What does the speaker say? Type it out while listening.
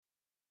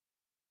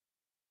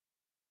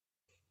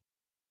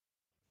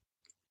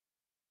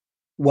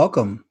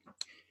Welcome.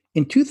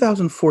 In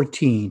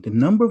 2014, the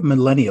number of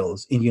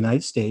millennials in the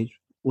United States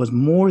was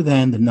more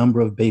than the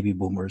number of baby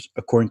boomers,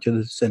 according to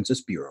the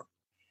Census Bureau.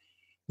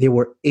 There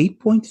were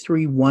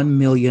 8.31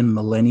 million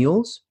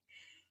millennials,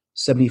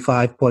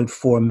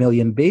 75.4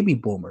 million baby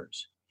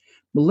boomers.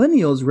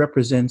 Millennials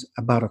represents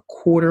about a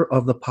quarter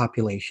of the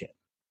population.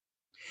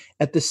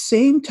 At the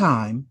same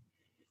time,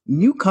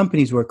 new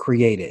companies were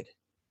created,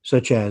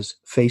 such as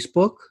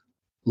Facebook,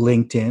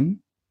 LinkedIn,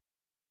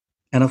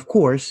 and of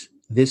course,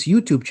 this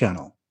YouTube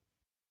channel.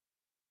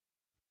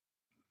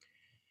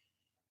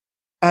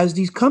 As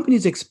these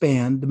companies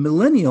expand, the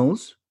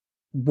millennials,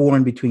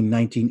 born between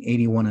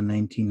 1981 and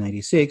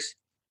 1996,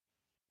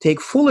 take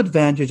full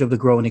advantage of the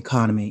growing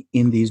economy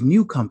in these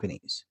new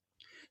companies.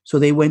 So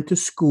they went to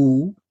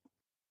school,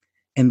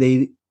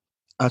 and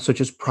such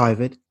as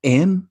private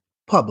and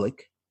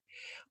public.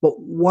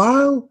 But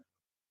while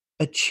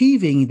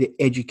achieving the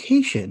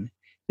education,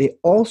 they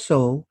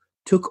also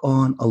took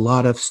on a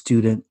lot of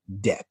student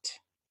debt.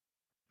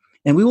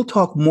 And we will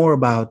talk more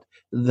about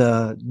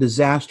the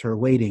disaster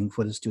waiting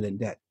for the student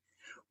debt.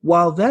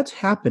 While that's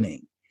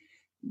happening,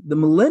 the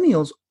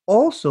millennials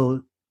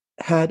also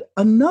had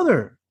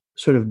another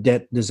sort of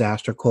debt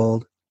disaster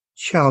called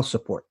child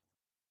support.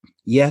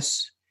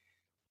 Yes,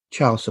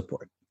 child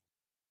support.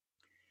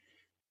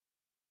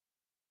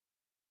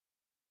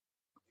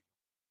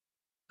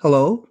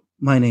 Hello,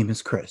 my name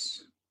is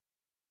Chris.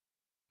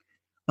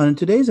 On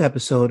today's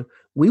episode,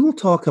 we will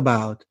talk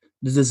about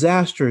the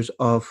disasters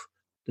of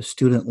the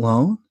student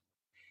loan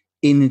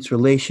in its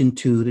relation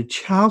to the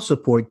child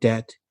support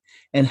debt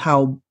and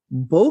how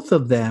both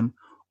of them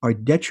are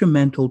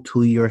detrimental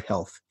to your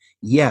health.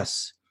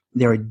 Yes,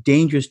 they are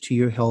dangerous to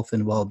your health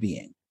and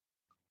well-being.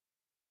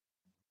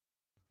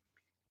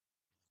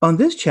 On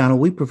this channel,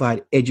 we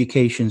provide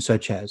education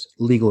such as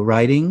legal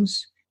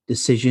writings,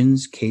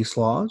 decisions, case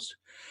laws,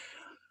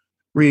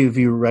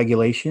 review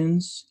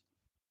regulations,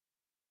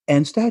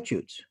 and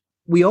statutes.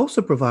 We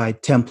also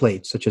provide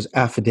templates such as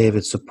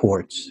affidavit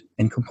supports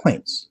and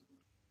complaints.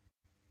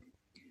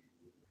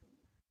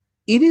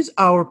 It is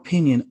our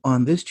opinion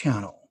on this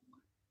channel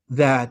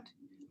that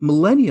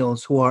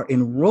millennials who are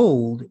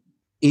enrolled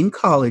in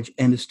college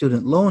and the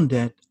student loan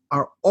debt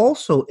are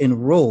also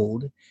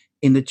enrolled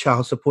in the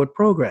child support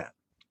program.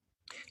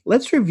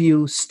 Let's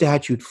review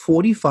Statute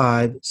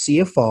 45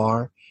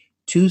 CFR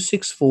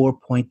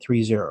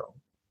 264.30.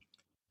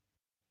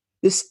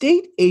 The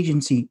state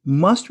agency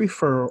must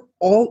refer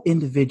all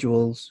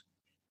individuals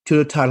to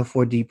the Title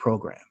IV-D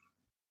program.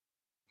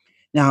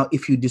 Now,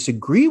 if you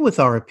disagree with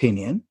our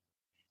opinion,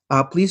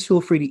 please feel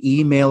free to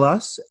email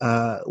us.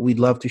 We'd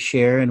love to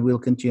share, and we'll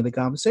continue the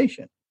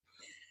conversation.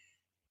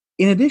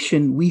 In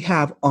addition, we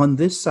have on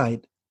this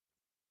site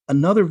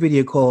another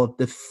video called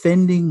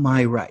Defending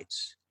My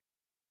Rights.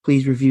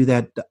 Please review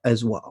that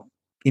as well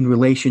in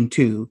relation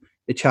to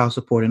the child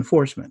support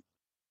enforcement.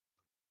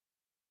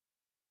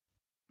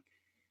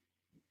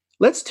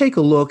 Let's take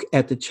a look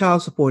at the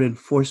child support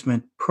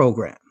enforcement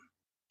program.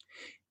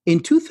 In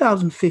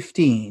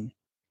 2015,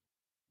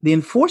 the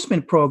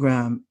enforcement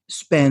program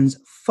spends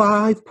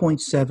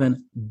 $5.7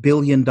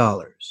 billion.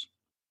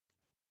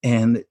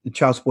 And the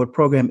child support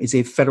program is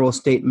a federal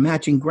state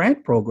matching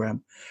grant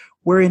program,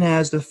 wherein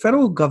as the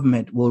federal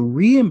government will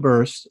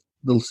reimburse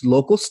the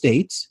local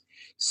states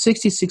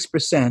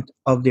 66%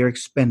 of their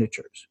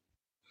expenditures.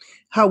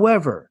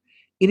 However,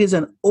 it is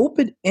an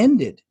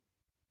open-ended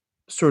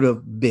sort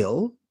of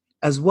bill,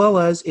 as well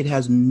as it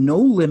has no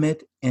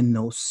limit and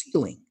no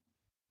ceiling.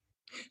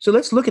 So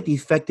let's look at the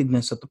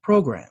effectiveness of the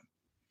program.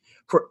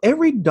 For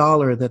every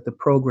dollar that the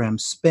program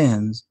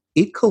spends,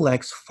 it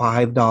collects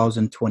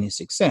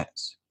 $5.26.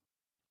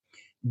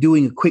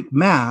 Doing a quick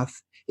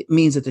math, it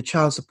means that the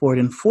child support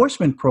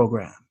enforcement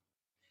program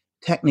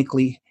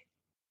technically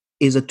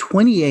is a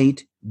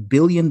 $28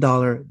 billion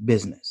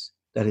business.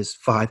 That is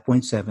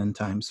 5.7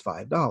 times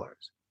 $5.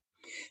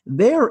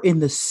 They're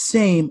in the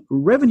same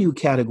revenue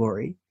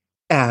category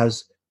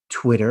as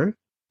Twitter,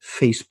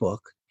 Facebook,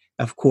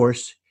 of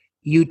course,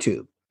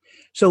 YouTube.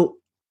 So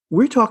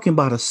we're talking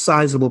about a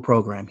sizable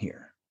program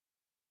here.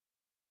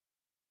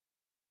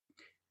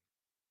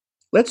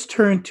 Let's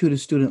turn to the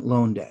student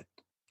loan debt.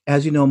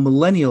 As you know,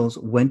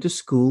 millennials went to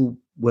school,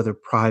 whether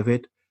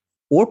private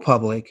or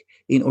public,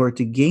 in order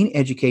to gain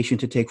education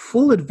to take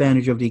full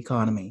advantage of the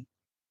economy.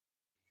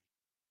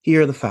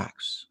 Here are the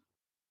facts.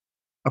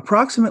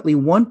 Approximately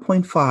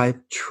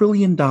 $1.5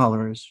 trillion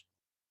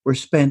were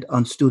spent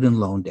on student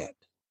loan debt.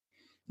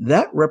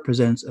 That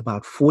represents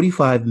about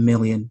 45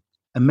 million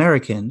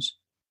Americans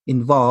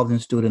involved in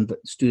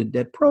student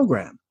debt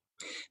program.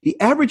 The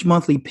average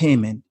monthly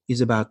payment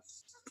is about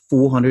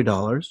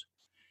 $400.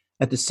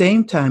 At the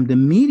same time, the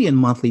median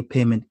monthly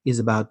payment is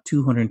about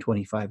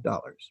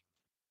 $225.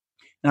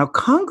 Now,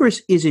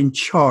 Congress is in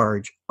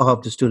charge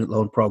of the student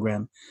loan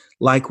program.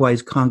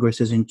 Likewise, Congress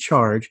is in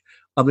charge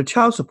of the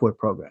child support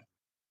program.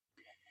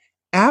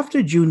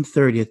 After June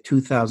 30th,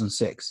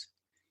 2006,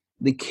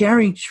 the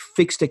carrying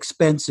fixed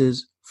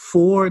expenses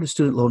for the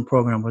student loan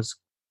program was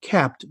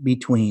capped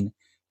between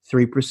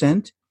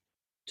 3%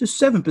 to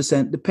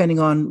 7%, depending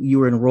on you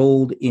were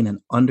enrolled in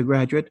an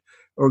undergraduate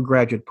or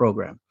graduate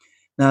program.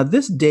 Now,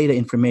 this data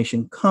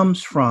information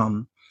comes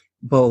from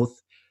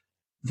both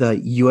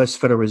the U.S.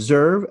 Federal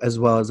Reserve as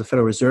well as the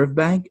Federal Reserve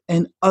Bank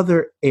and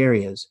other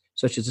areas,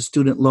 such as the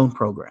student loan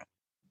program.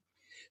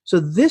 So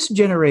this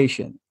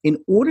generation,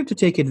 in order to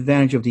take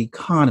advantage of the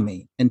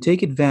economy and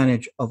take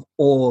advantage of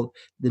all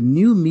the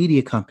new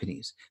media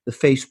companies, the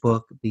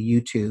Facebook, the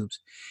YouTubes,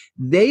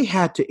 they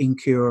had to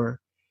incur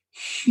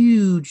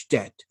huge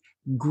debt,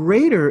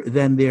 greater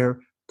than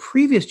their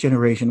previous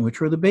generation, which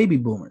were the baby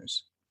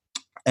boomers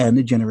and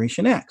the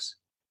Generation X.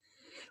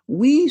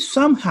 We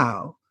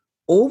somehow,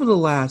 over the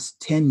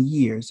last 10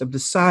 years, have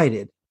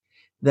decided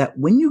that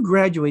when you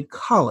graduate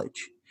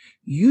college,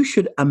 you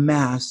should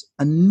amass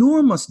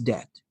enormous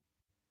debt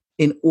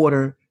in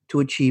order to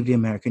achieve the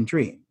American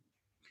dream.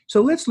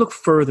 So let's look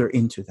further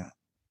into that.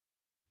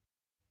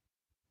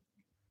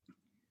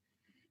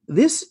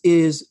 This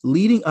is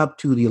leading up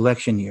to the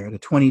election year, the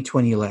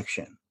 2020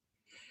 election.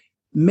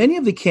 Many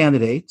of the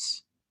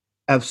candidates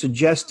have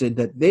suggested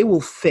that they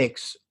will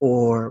fix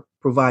or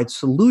provide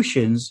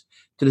solutions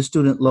to the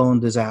student loan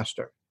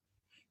disaster.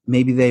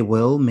 Maybe they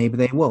will, maybe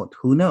they won't.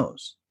 Who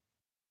knows?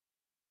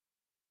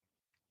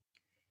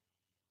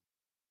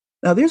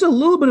 Now, there's a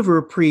little bit of a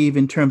reprieve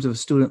in terms of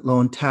student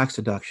loan tax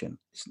deduction,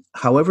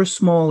 however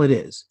small it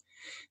is.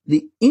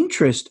 The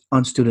interest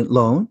on student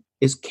loan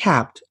is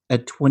capped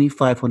at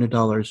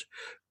 $2,500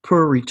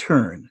 per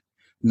return,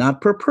 not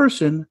per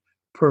person,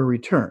 per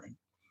return.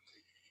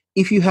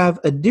 If you have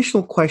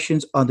additional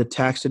questions on the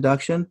tax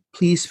deduction,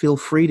 please feel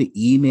free to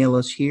email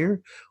us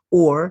here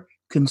or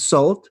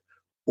consult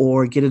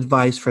or get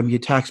advice from your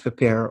tax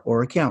preparer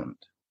or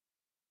accountant.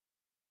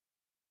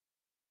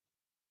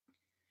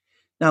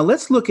 Now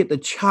let's look at the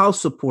child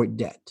support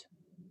debt.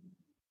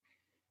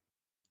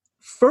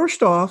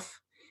 First off,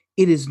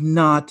 it is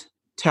not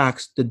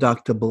tax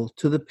deductible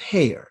to the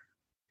payer.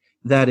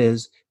 That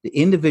is, the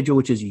individual,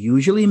 which is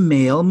usually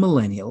male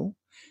millennial,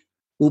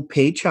 will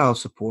pay child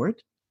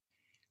support.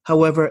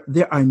 However,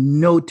 there are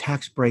no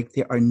tax break,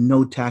 there are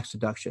no tax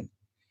deduction.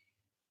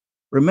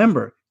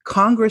 Remember,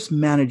 Congress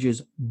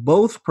manages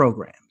both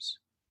programs.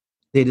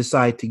 They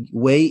decide to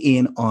weigh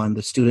in on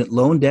the student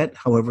loan debt,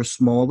 however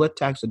small the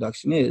tax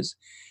deduction is.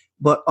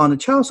 But on the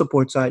child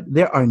support side,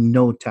 there are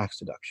no tax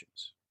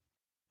deductions.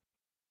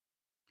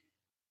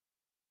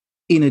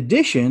 In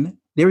addition,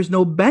 there is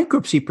no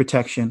bankruptcy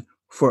protection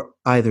for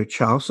either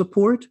child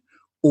support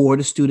or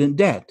the student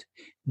debt.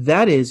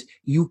 That is,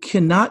 you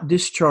cannot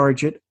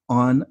discharge it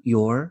on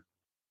your,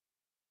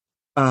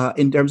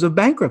 in terms of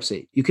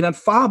bankruptcy. You cannot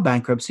file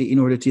bankruptcy in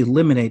order to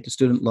eliminate the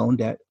student loan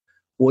debt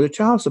or the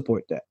child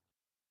support debt.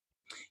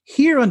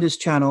 Here on this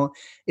channel,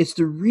 it's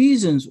the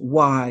reasons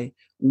why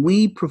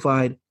we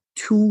provide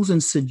tools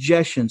and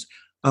suggestions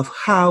of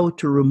how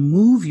to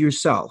remove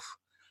yourself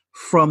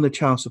from the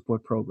child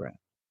support program.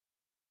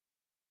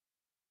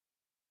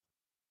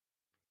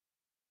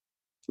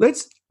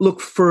 Let's look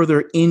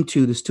further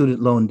into the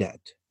student loan debt.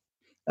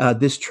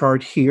 This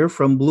chart here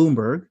from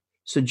Bloomberg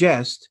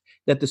suggests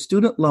that the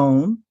student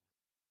loan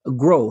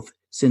growth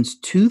since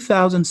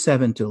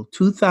 2007 till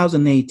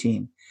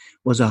 2018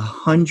 was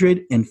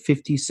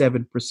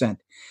 157%.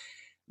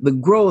 The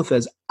growth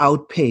has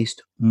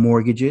outpaced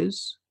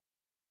mortgages,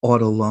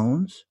 auto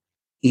loans,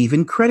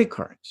 even credit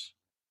cards.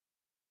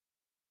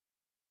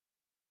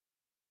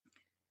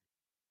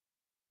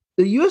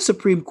 The U.S.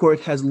 Supreme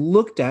Court has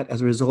looked at,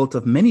 as a result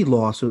of many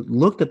lawsuits,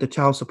 looked at the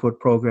child support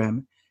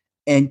program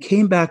and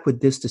came back with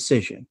this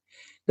decision,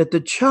 that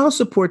the child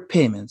support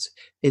payments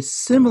is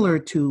similar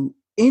to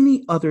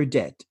any other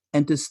debt.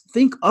 And to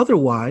think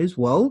otherwise,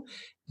 well,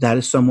 that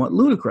is somewhat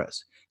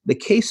ludicrous. The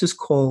case is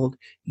called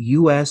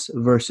U.S.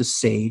 versus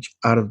Sage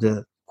out of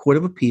the Court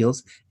of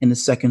Appeals in the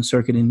Second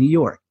Circuit in New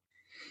York.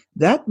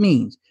 That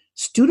means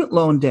student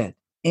loan debt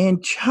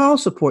and child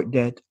support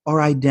debt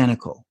are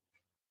identical,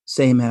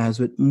 same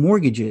as with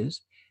mortgages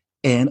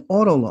and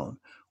auto loan.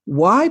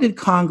 Why did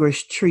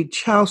Congress treat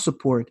child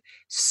support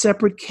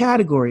separate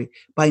category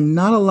by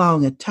not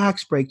allowing a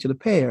tax break to the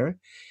payer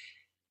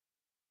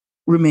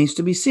remains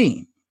to be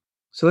seen.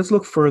 So let's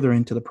look further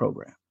into the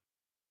program.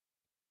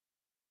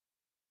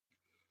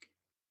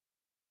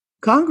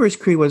 Congress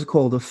created what is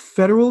called the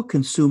Federal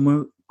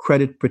Consumer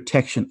Credit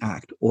Protection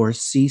Act, or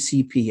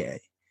CCPA,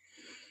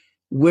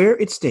 where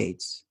it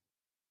states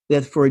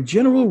that for a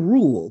general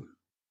rule,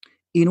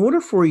 in order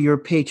for your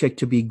paycheck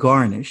to be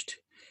garnished,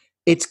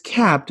 it's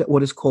capped at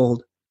what is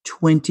called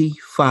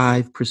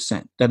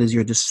 25%. That is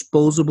your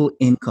disposable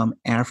income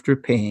after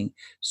paying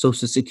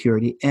Social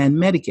Security and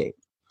Medicaid.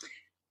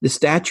 The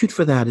statute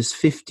for that is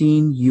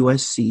 15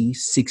 U.S.C.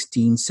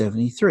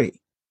 1673.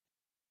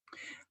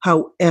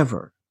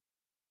 However,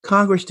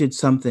 Congress did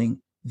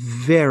something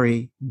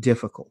very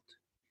difficult.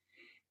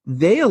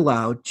 They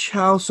allowed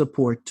child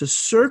support to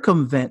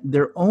circumvent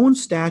their own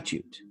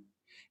statute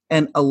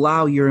and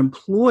allow your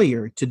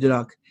employer to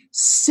deduct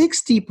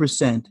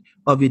 60%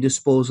 of your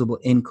disposable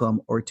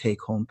income or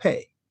take-home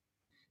pay.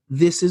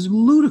 This is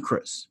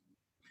ludicrous.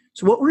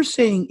 So what we're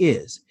saying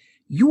is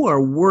you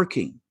are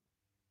working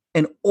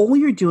And all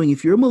you're doing,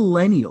 if you're a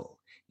millennial,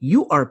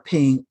 you are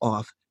paying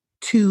off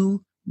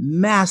two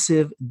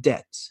massive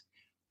debts,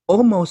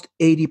 almost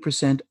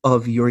 80%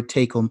 of your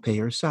take-home pay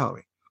or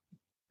salary.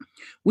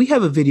 We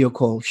have a video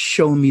called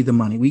Show Me the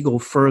Money. We go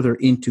further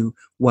into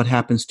what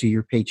happens to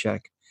your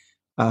paycheck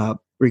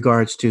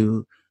regards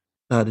to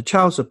the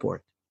child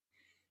support.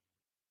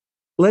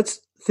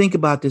 Let's think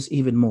about this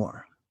even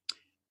more.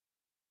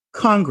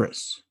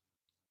 Congress,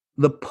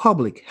 the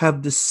public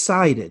have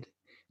decided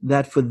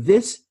that for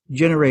this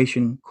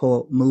generation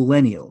called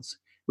millennials,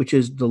 which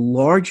is the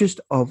largest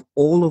of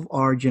all of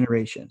our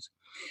generations,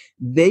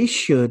 they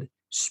should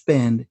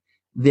spend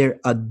their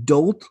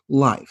adult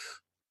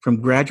life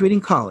from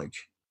graduating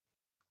college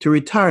to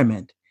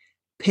retirement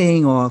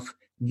paying off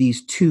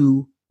these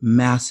two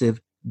massive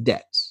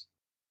debts.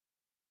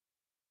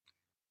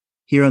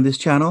 Here on this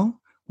channel,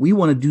 we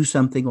want to do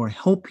something or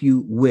help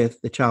you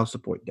with the child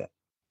support debt.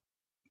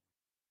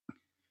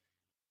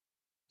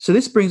 So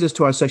this brings us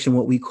to our section,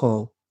 what we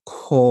call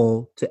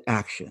call to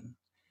action.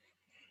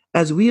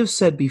 As we have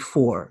said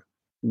before,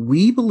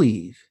 we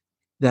believe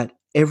that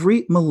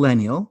every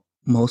millennial,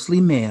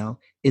 mostly male,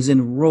 is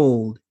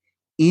enrolled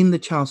in the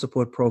child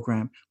support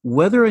program,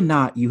 whether or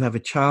not you have a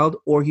child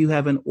or you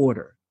have an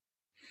order.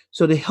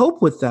 So to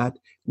help with that,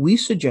 we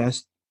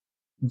suggest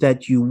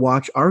that you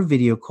watch our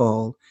video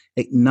called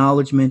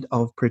Acknowledgement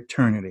of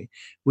Paternity,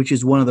 which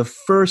is one of the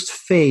first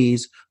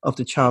phase of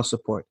the child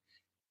support.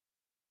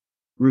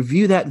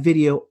 Review that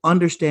video,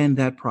 understand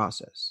that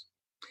process.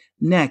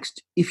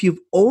 Next, if you've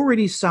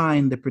already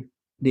signed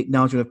the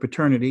Acknowledgement of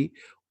Paternity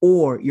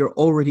or you're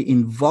already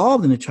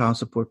involved in the child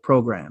support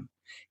program,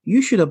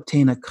 you should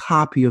obtain a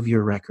copy of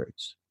your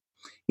records.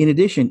 In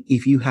addition,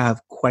 if you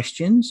have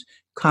questions,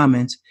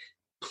 comments,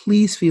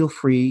 please feel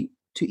free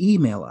to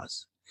email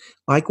us.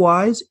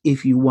 Likewise,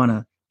 if you want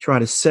to try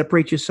to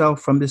separate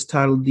yourself from this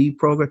Title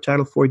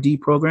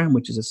 4D program,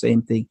 which is the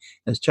same thing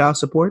as child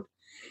support,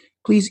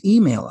 please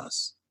email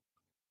us.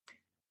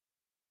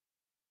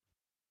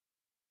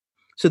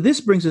 So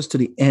this brings us to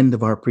the end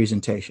of our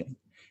presentation.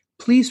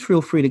 Please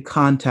feel free to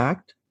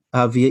contact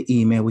via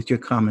email with your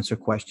comments or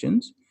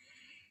questions.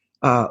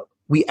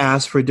 We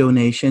ask for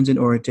donations in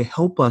order to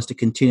help us to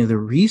continue the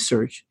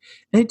research,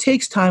 and it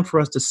takes time for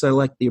us to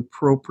select the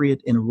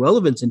appropriate and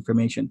relevant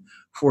information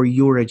for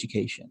your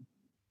education.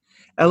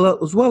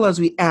 As well as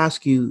we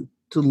ask you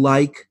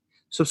to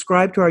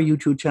subscribe to our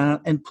YouTube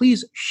channel, and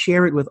please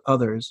share it with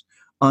others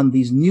on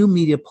these new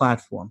media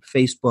platforms,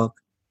 Facebook,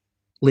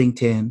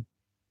 LinkedIn,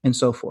 and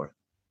so forth.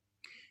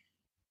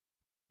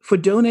 For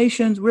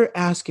donations, we're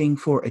asking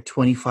for a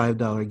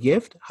 $25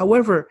 gift.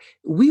 However,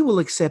 we will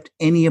accept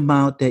any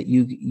amount that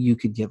you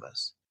could give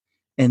us.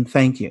 And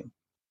thank you.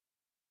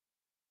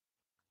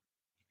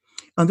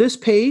 On this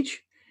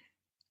page,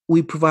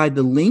 we provide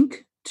the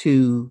link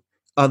to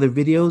other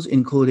videos,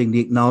 including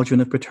the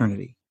Acknowledgement of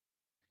Paternity.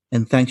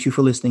 And thanks you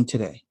for listening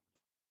today.